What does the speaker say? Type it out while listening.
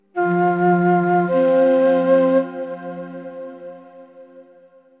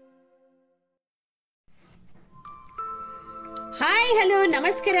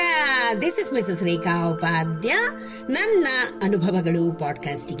ನಮಸ್ಕಾರ. This is Mrs ರೇಖಾ ಉಪಾಧ್ಯ. ನನ್ನ ಅನುಭವಗಳು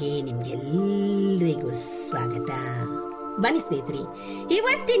ಪಾಡ್ಕಾಸ್ಟ್ಗೆ ನಿಮ್ಗೆಲ್ಲರಿಗೂ ಸ್ವಾಗತ. ಬನ್ನಿ ಸ್ನೇಹಿತರೆ,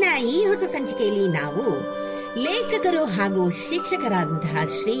 ಇವತ್ತಿನ ಈ ಹೊಸ ಸಂಚಿಕೆಯಲ್ಲಿ ನಾವು ಲೇಖಕರು ಹಾಗೂ ಶಿಕ್ಷಕರಾದಂತಹ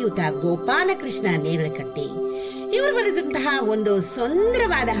ಶ್ರೀಯುತ ಗೋಪಾಲಕೃಷ್ಣ ನೇರಳಕಟ್ಟೆ ಇವರು ಬರೆದಂತಹ ಒಂದು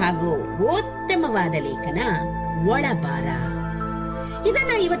ಸುಂದರವಾದ ಹಾಗೂ ಉತ್ತಮವಾದ ಲೇಖನ ಒಳಬಾರ.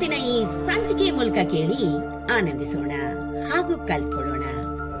 ಇದನ್ನ ಇವತ್ತಿನ ಈ ಸಂಚಿಕೆಯ ಮೂಲಕ ಕೇಳಿ ಆನಂದಿಸೋಣ ಹಾಗೂ ಕಲ್ತ್ಕೊಳ್ಳೋಣ.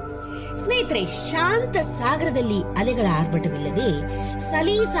 ಸ್ನೇಹಿತರೆ, ಶಾಂತ ಸಾಗರದಲ್ಲಿ ಅಲೆಗಳ ಆರ್ಭಟವಿಲ್ಲದೆ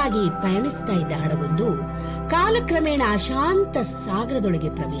ಸಲೀಸಾಗಿ ಪಯಣಿಸ್ತಾ ಇದ್ದ ಹಡಗೊಂದು ಕಾಲಕ್ರಮೇಣ ಅಶಾಂತ ಸಾಗರದೊಳಗೆ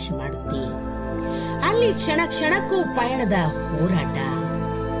ಪ್ರವೇಶ ಮಾಡುತ್ತೆ. ಅಲ್ಲಿ ಕ್ಷಣ ಕ್ಷಣಕ್ಕೂ ಪಯಣದ ಹೋರಾಟ,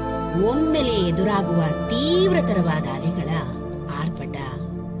 ಒಮ್ಮೆಲೆ ಎದುರಾಗುವ ತೀವ್ರತರವಾದ ಅಲೆಗಳ ಆರ್ಭಟ,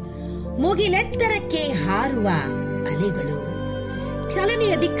 ಮುಗಿಲೆತ್ತರಕ್ಕೆ ಹಾರುವ ಅಲೆಗಳು,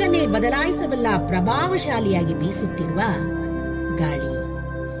 ಚಲನೆಯ ದಿಕ್ಕನ್ನೇ ಬದಲಾಯಿಸಬಲ್ಲ ಪ್ರಭಾವಶಾಲಿಯಾಗಿ ಬೀಸುತ್ತಿರುವ ಗಾಳಿ,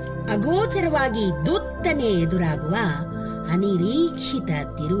 ಅಗೋಚರವಾಗಿ ದುತ್ತನೆ ಎದುರಾಗುವ ಅನಿರೀಕ್ಷಿತ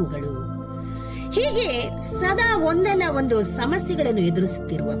ತಿರುವುಗಳು, ಹೀಗೆ ಸದಾ ಒಂದಲ್ಲ ಒಂದು ಸಮಸ್ಯೆಗಳನ್ನು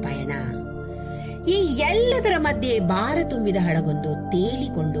ಎದುರಿಸುತ್ತಿರುವ ಪಯಣ. ಈ ಎಲ್ಲದರ ಮಧ್ಯೆ ಭಾರ ತುಂಬಿದ ಹಡಗೊಂದು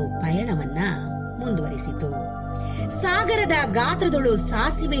ತೇಲಿಕೊಂಡು ಪಯಣವನ್ನ ಮುಂದುವರಿಸಿತು. ಸಾಗರದ ಗಾತ್ರದಳು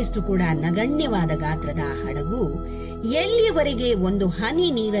ಸಾಸಿವೆಯಷ್ಟು ಕೂಡ ನಗಣ್ಯವಾದ ಗಾತ್ರದ ಹಡಗು ಎಲ್ಲಿಯವರೆಗೆ ಒಂದು ಹನಿ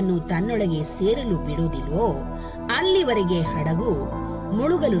ನೀರನ್ನು ತನ್ನೊಳಗೆ ಸೇರಲು ಬಿಡುವುದಿಲ್ವೋ ಅಲ್ಲಿವರೆಗೆ ಹಡಗು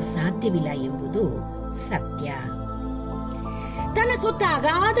ಮುಳುಗಲು ಸಾಧ್ಯವಿಲ್ಲ ಎಂಬುದು ಸತ್ಯ. ತನ್ನ ಸುತ್ತ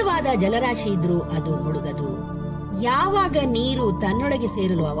ಅಗಾಧವಾದ ಜಲರಾಶಿ ಇದ್ರೂ ಅದು ಮುಳುಗದು. ಯಾವಾಗ ನೀರು ತನ್ನೊಳಗೆ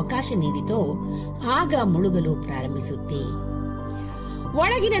ಸೇರಲು ಅವಕಾಶ ನೀಡಿತೋ ಆಗ ಮುಳುಗಲು ಪ್ರಾರಂಭಿಸುತ್ತೆ.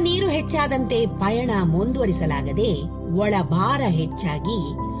 ಒಳಗಿನ ನೀರು ಹೆಚ್ಚಾದಂತೆ ಪಯಣ ಮುಂದುವರಿಸಲಾಗದೆ ಒಳಭಾರ ಹೆಚ್ಚಾಗಿ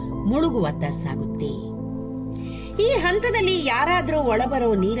ಮುಳುಗುವತ್ತ ಸಾಗುತ್ತೆ. ಈ ಹಂತದಲ್ಲಿ ಯಾರಾದರೂ ಒಳಬರೋ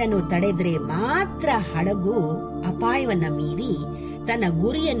ನೀರನ್ನು ತಡೆದ್ರೆ ಮಾತ್ರ ಹಡಗು ಅಪಾಯವನ್ನ ಮೀರಿ ತನ್ನ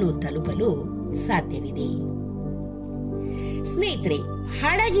ಗುರಿಯನ್ನು ತಲುಪಲು ಸಾಧ್ಯವಿದೆ. ಸ್ನೇಹಿತರೆ,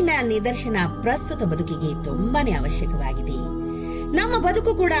 ಹಡಗಿನ ನಿದರ್ಶನ ಪ್ರಸ್ತುತ ಬದುಕಿಗೆ ತುಂಬಾನೇ ಅವಶ್ಯಕವಾಗಿದೆ. ನಮ್ಮ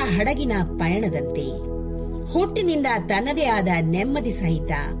ಬದುಕು ಕೂಡ ಹಡಗಿನ ಪಯಣದಂತೆ. ಹುಟ್ಟಿನಿಂದ ತನ್ನದೇ ಆದ ನೆಮ್ಮದಿ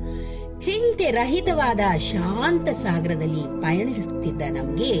ಸಹಿತ ಚಿಂತೆ ರಹಿತವಾದ ಶಾಂತ ಸಾಗರದಲ್ಲಿ ಪಯಣಿಸುತ್ತಿದ್ದ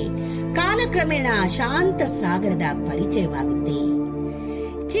ನಮಗೆ ಕಾಲಕ್ರಮೇಣ ಶಾಂತ ಸಾಗರದ ಪರಿಚಯವಾಗುತ್ತೆ.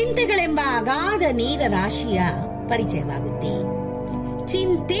 ಚಿಂತೆಗಳೆಂಬ ಅಗಾಧ ನೀರ ರಾಶಿಯ ಪರಿಚಯವಾಗುತ್ತೆ.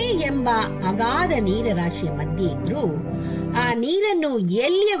 ಚಿಂತೆ ಎಂಬ ಅಗಾಧ ನೀರ ರಾಶಿಯ ಮಧ್ಯೆ ಇದ್ರೂ ಆ ನೀರನ್ನು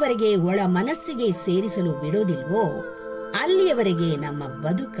ಎಲ್ಲಿಯವರೆಗೆ ಒಳ ಮನಸ್ಸಿಗೆ ಸೇರಿಸಲು ಬಿಡೋದಿಲ್ವೋ ಅಲ್ಲಿಯವರೆಗೆ ನಮ್ಮ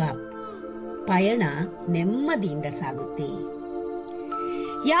ಬದುಕ ಪಯಣ ನೆಮ್ಮದಿಯಿಂದ ಸಾಗುತ್ತೆ.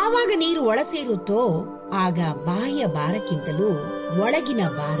 ಯಾವಾಗ ನೀರು ಒಳ ಸೇರುತ್ತೋ ಆಗ ಬಾಹ್ಯ ಭಾರಕ್ಕಿಂತಲೂ ಒಳಗಿನ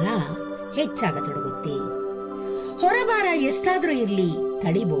ಭಾರ ಹೆಚ್ಚಾಗತೊಡಗುತ್ತೆ. ಹೊರಭಾರ ಎಷ್ಟಾದ್ರೂ ಇರ್ಲಿ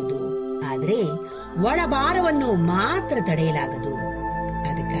ತಡಿಬಹುದು, ಆದ್ರೆ ಒಳಭಾರವನ್ನು ಮಾತ್ರ ತಡೆಯಲಾಗದು.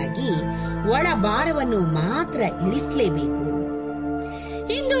 ಅದಕ್ಕಾಗಿ ಒಳಭಾರವನ್ನು ಮಾತ್ರ ಇಳಿಸಲೇಬೇಕು.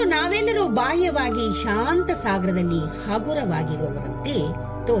 ಇಂದು ನಾವೆಲ್ಲರೂ ಬಾಹ್ಯವಾಗಿ ಶಾಂತ ಸಾಗರದಲ್ಲಿ ಹಗುರವಾಗಿರುವವರಂತೆ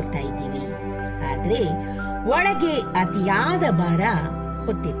ತೋರ್ತಾ ಇದ್ದೀವಿ. ಆದ್ರೆ ಒಳಗೆ ಅತಿಯಾದ ಭಾರ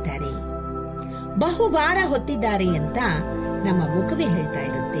ಹೊತ್ತಿದ್ದಾರೆ. ಬಹುಭಾರ ಹೊತ್ತಿದ್ದಾರೆ ಅಂತ ನಮ್ಮ ಮುಖವೇ ಹೇಳ್ತಾ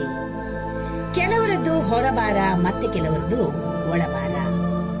ಇರುತ್ತೆ. ಕೆಲವರದ್ದು ಹೊರಭಾರ, ಮತ್ತೆ ಕೆಲವರದ್ದು ಒಳಭಾರ.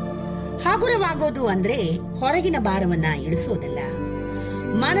 ಹಗುರವಾಗೋದು ಅಂದ್ರೆ ಹೊರಗಿನ ಭಾರವನ್ನ ಇಳಿಸೋದಲ್ಲ,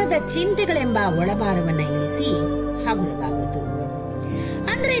 ಮನದ ಚಿಂತೆಗಳೆಂಬ ಒಳಭಾರವನ್ನ ಇಳಿಸಿ ಹಗುರವಾಗೋದು.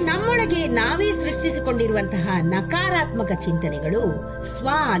 ಅಂದ್ರೆ ನಮ್ಮೊಳಗೆ ನಾವೇ ಸೃಷ್ಟಿಸಿಕೊಂಡಿರುವಂತಹ ನಕಾರಾತ್ಮಕ ಚಿಂತನೆಗಳು, ಸ್ವ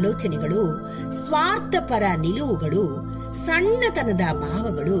ಆಲೋಚನೆಗಳು, ಸ್ವಾರ್ಥಪರ ನಿಲುವುಗಳು, ಸಣ್ಣತನದ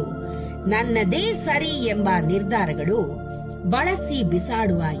ಭಾವಗಳು, ನನ್ನದೇ ಸರಿ ಎಂಬ ನಿರ್ಧಾರಗಳು, ಬಳಸಿ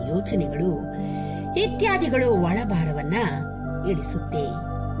ಬಿಸಾಡುವ ಯೋಚನೆಗಳು ಇತ್ಯಾದಿಗಳು ಒಳಭಾರವನ್ನ ಇಳಿಸುತ್ತೆ.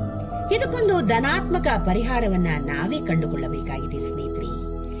 ಇದಕ್ಕೊಂದು ಧನಾತ್ಮಕ ಪರಿಹಾರವನ್ನ ನಾವೇ ಕಂಡುಕೊಳ್ಳಬೇಕಾಗಿದೆ ಸ್ನೇಹಿತರೆ.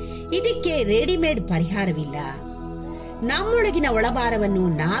 ಇದಕ್ಕೆ ರೆಡಿಮೇಡ್ ಪರಿಹಾರವಿಲ್ಲ. ನಮ್ಮೊಳಗಿನ ಒಳಭಾರವನ್ನು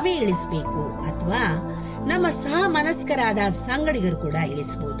ನಾವೇ ಇಳಿಸಬೇಕು, ಅಥವಾ ನಮ್ಮ ಸಹ ಮನಸ್ಕರಾದ ಸಂಗಡಿಗರು ಕೂಡ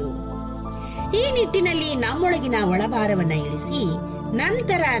ಇಳಿಸಬಹುದು. ಈ ನಿಟ್ಟಿನಲ್ಲಿ ನಮ್ಮೊಳಗಿನ ಒಳಭಾರವನ್ನ ಇಳಿಸಿ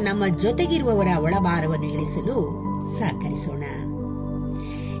ನಂತರ ನಮ್ಮ ಜೊತೆಗಿರುವವರ ಒಳಭಾರವನ್ನು ಇಳಿಸಲು ಸಹಕರಿಸೋಣ.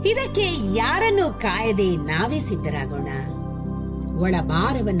 ಇದಕ್ಕೆ ಯಾರನ್ನು ಕಾಯದೆ ನಾವೇ ಸಿದ್ಧರಾಗೋಣ.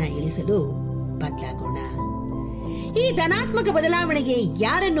 ಒಳಭಾರವನ್ನ ಇಳಿಸಲು ಬದಲಾಗೋಣ. ಈ ಧನಾತ್ಮಕ ಬದಲಾವಣೆಗೆ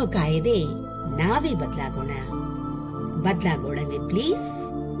ಯಾರನ್ನು ಕಾಯದೆ ನಾವೇ ಬದಲಾಗೋಣ. ಬದಲಾಗೋಣವೇ ಪ್ಲೀಸ್,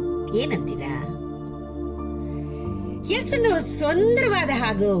 ಏನಂತೀರಾ? ಎಷ್ಟೊಂದು ಸುಂದರವಾದ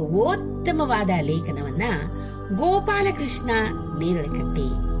ಹಾಗೂ ಉತ್ತಮವಾದ ಲೇಖನವನ್ನ ಗೋಪಾಲಕೃಷ್ಣ ನೇರಳಕಟ್ಟೆ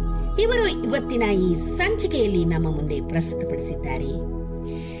ಇವರು ಇವತ್ತಿನ ಈ ಸಂಚಿಕೆಯಲ್ಲಿ ನಮ್ಮ ಮುಂದೆ ಪ್ರಸ್ತುತಪಡಿಸಿದ್ದಾರೆ.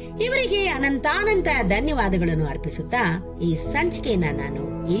 ಇವರಿಗೆ ಅನಂತಾನಂತ ಧನ್ಯವಾದಗಳನ್ನು ಅರ್ಪಿಸುತ್ತಾ ಈ ಸಂಚಿಕೆಯನ್ನ ನಾನು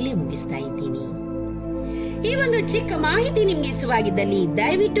ಇಲ್ಲಿ ಮುಗಿಸ್ತಾ ಇದ್ದೀನಿ. ಈ ಒಂದು ಚಿಕ್ಕ ಮಾಹಿತಿ ನಿಮ್ಗೆ ಇಷ್ಟವಾಗಿದ್ದಲ್ಲಿ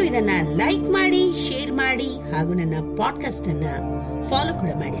ದಯವಿಟ್ಟು ಇದನ್ನ ಲೈಕ್ ಮಾಡಿ, ಶೇರ್ ಮಾಡಿ ಹಾಗೂ ನನ್ನ ಪಾಡ್ಕಾಸ್ಟ್ ಅನ್ನ ಫಾಲೋ ಕೂಡ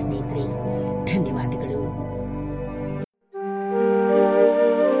ಮಾಡಿ ಸ್ನೇಹಿತರೆ. ಧನ್ಯವಾದಗಳು.